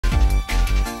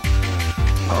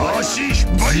足引っ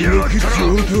張りやがったら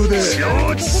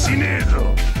承知しねえ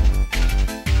ぞ。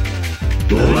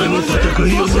お前の戦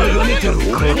いを眺めてる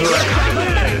俺には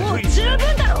もう十分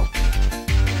だろ。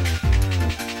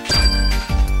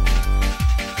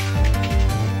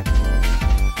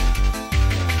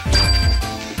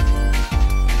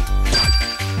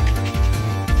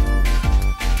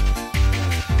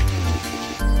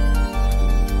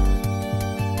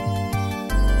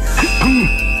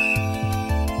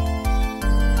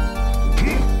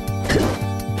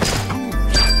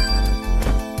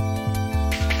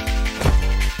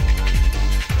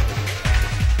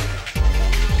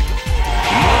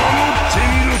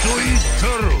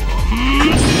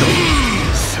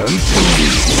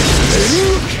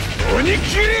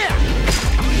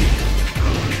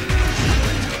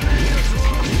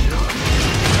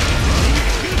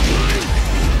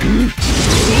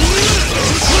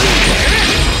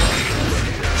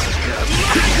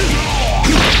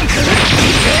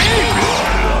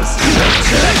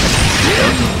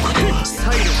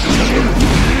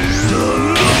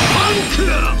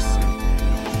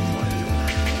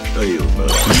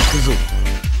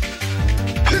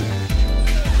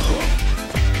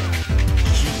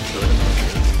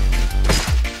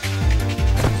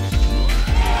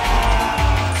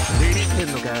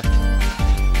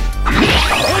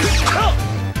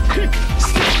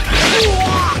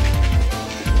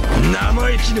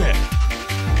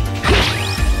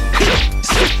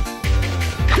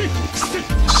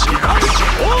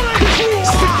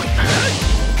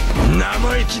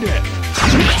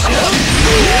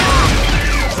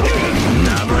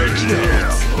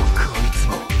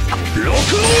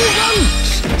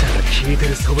聞いて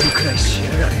るそぶりくらいし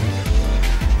やがれ。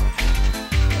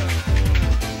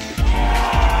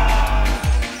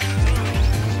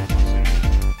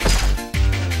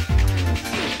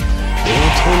お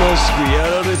となしくや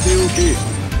られておけ。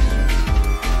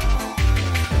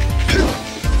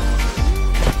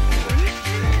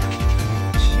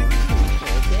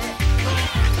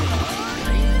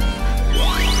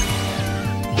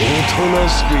おとな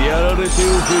しくやられておけ。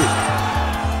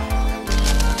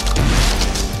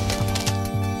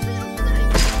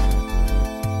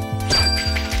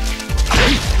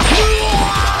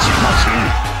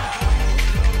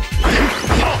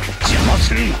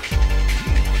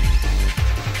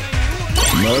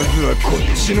まずはこっ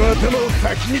ちの頭を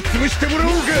先に潰してもらお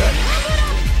うか。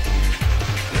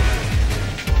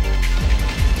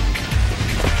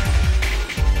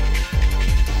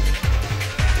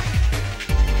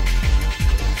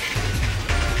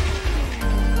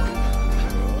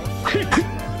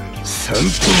3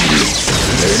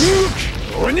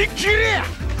分鬼切れ。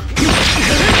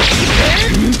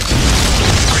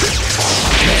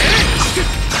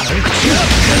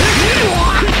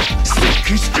行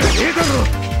くしかねえだろ。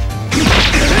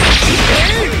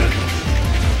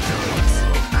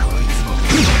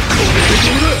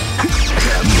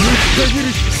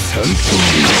3分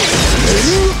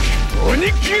鬼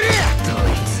切れ。ど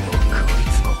いつもこい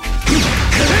つも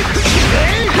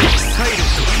サイレン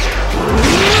ト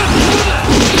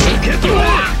受け取れ。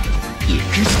行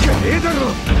くしかねえだろ。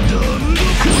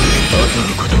あとの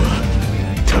ことは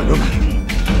頼む。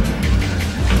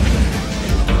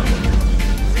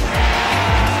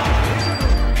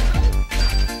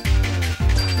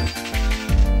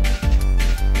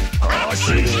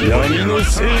闇の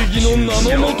正義の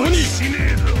名のもとに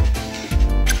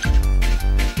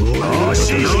足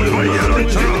引っ張りやがっ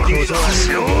たら承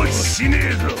知しねえ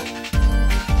ぞ。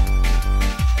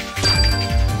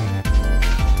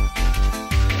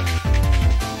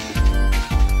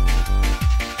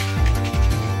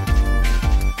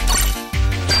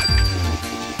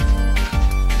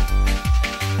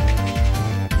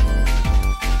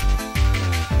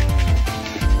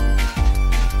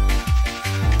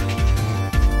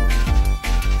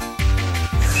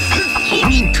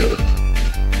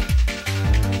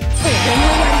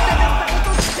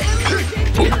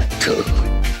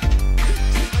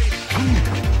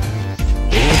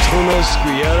おとなしく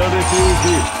やられてお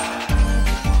け。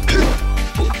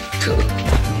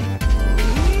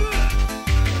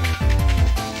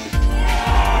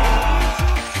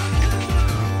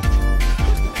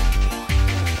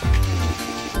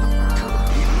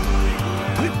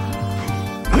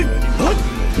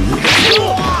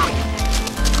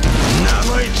生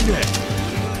意気ね。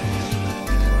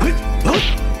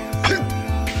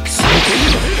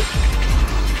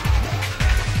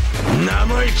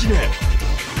生意気ね。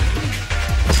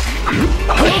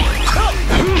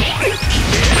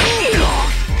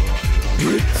ぶ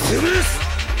っ潰す。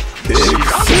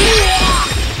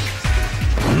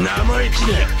生意気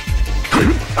ね。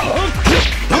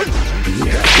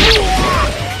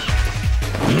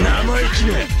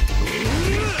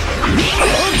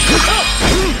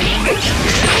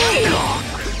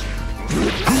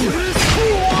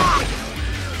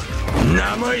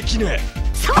生意気ね。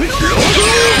まず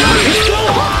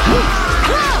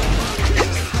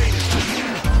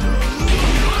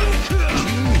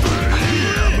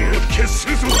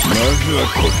は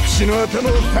こっちの頭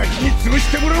を先に潰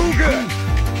してもらおうか。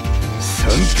3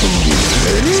頭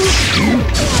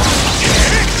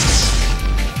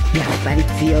やっぱり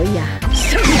強いや。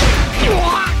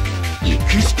行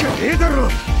くしかねえだろ。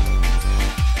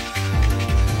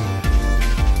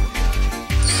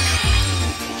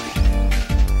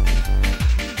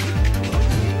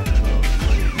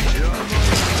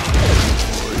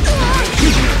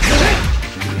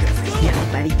やっ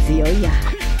ぱり強いや。こ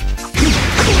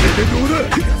れでどうだ。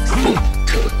おっ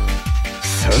と3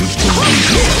頭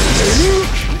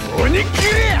鬼切れ。こ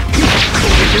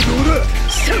れでどうだ。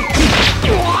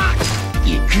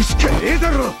行くしかねえだ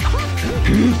ろ。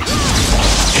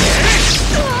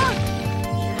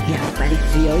やっぱり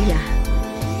強いや。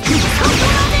行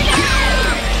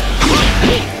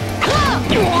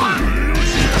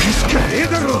くしかねえ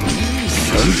だろ。3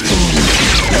頭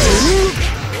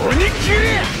鬼切れ。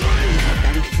やっ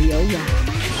ぱり強いや。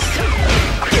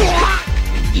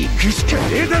行くしかね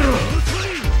えだろ。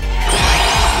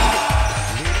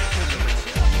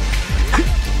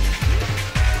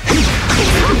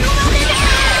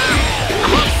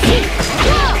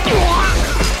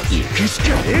行くしか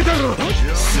ねえだろ。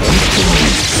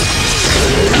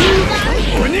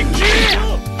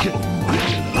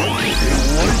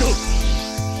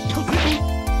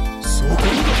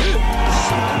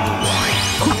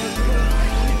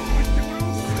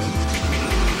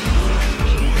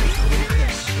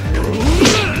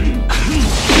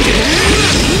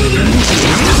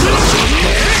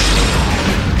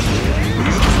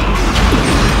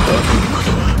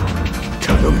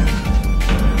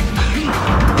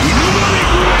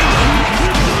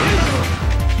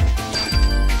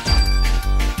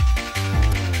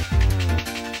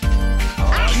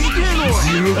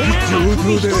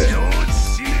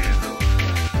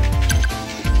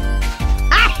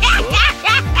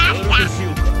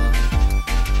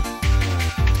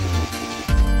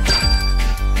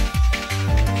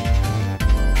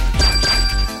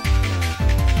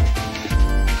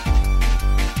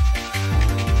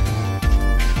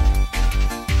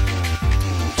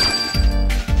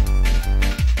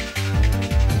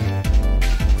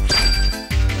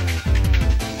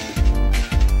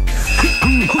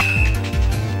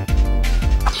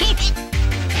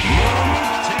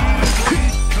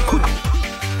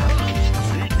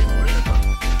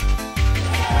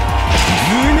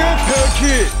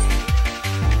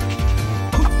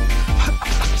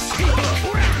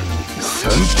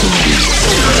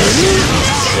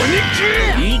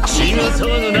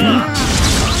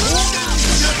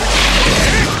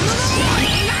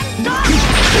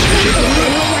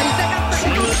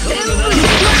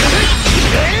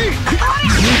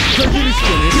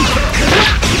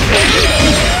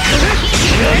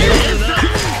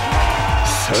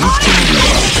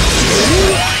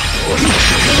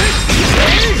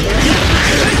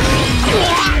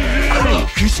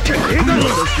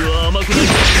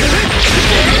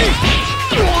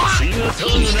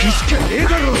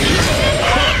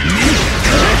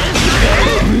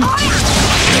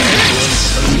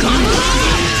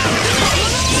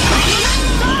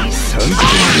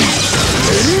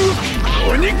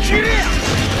鬼切れ。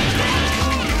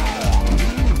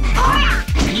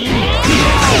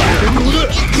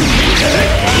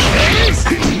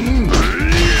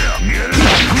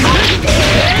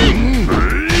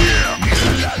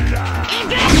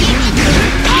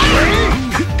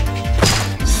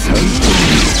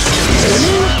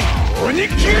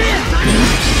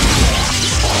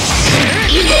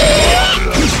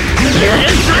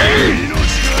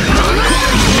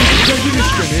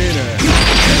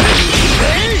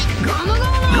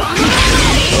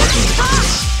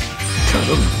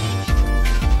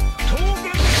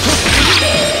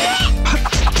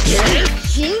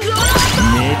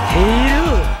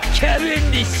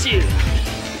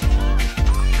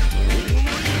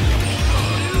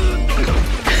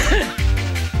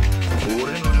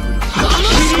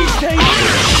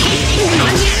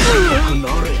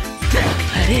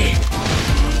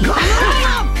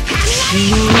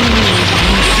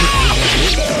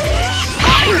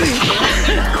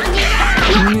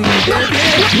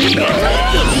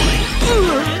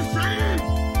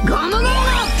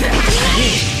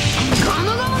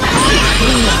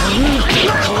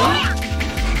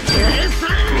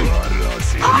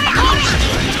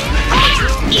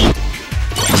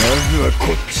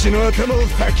こっちの頭を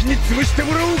先に潰して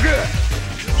もらおうか。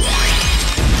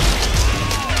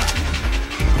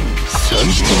3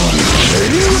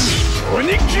頭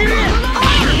鬼切れ。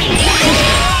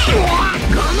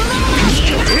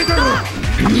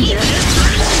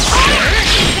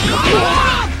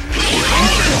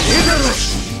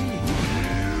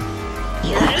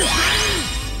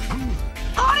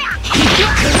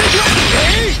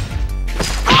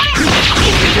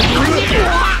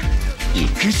行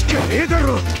くしかねえだ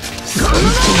ろ。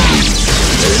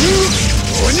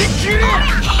鬼切れ。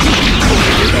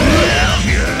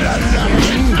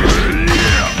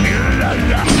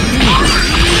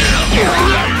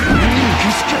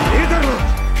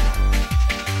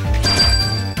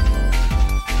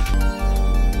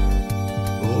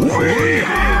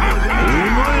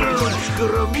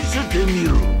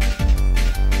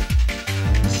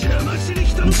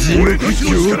俺たち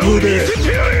の力を見せ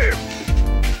てやれ。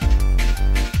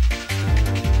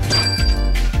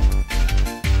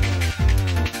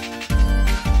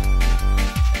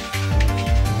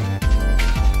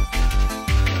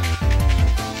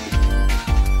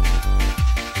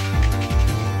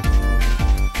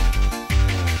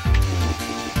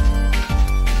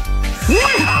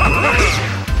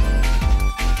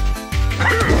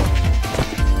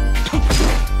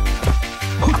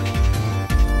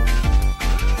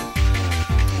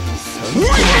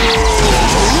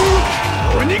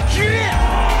鬼切れ。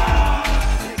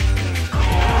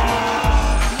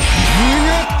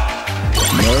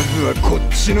まずはこっ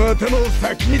ちの頭を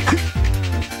先に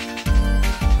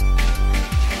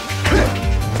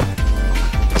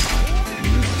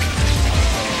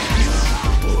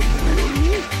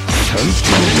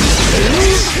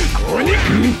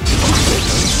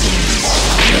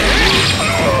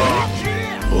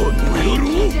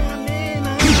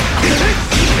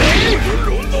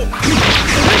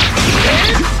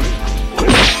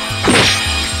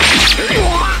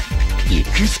行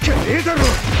くしかねえだろ。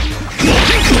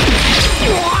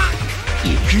行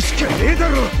くしかねえだ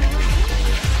ろ。こ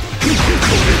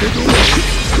れでどうだ。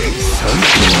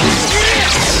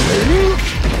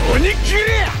鬼切れ。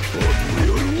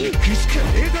行くしか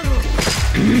ねえだろ。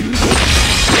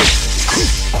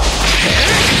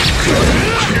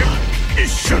一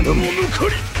緒の物狩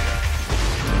り。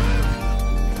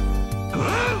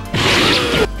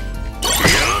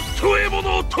やっと獲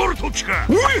物を取る時か。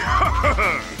おいははは。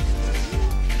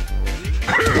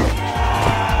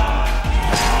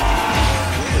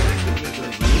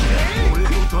俺と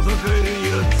戦える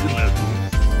やつなど。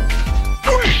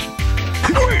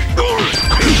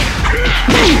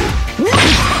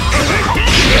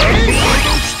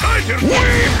鍛えてる。行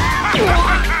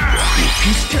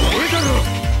くしかねえだろ。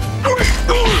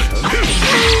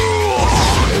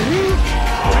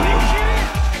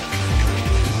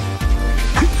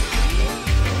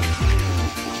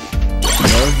ま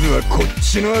ずはこっ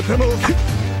ちの頭を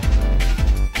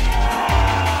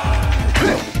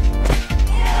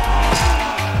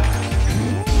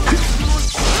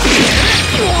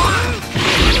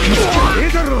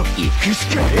行くし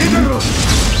かねえだろ。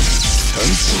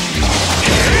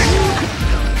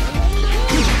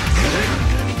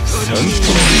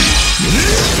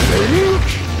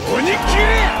鬼切れ。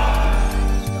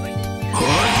始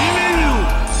めるよ。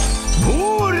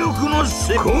暴力の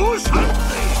せこうさ。や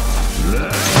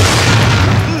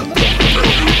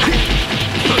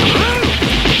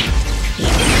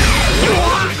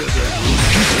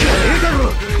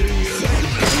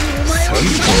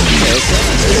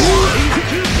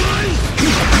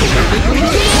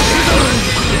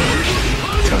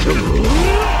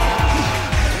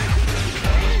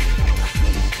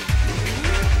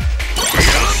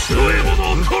っと獲物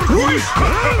を取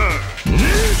る。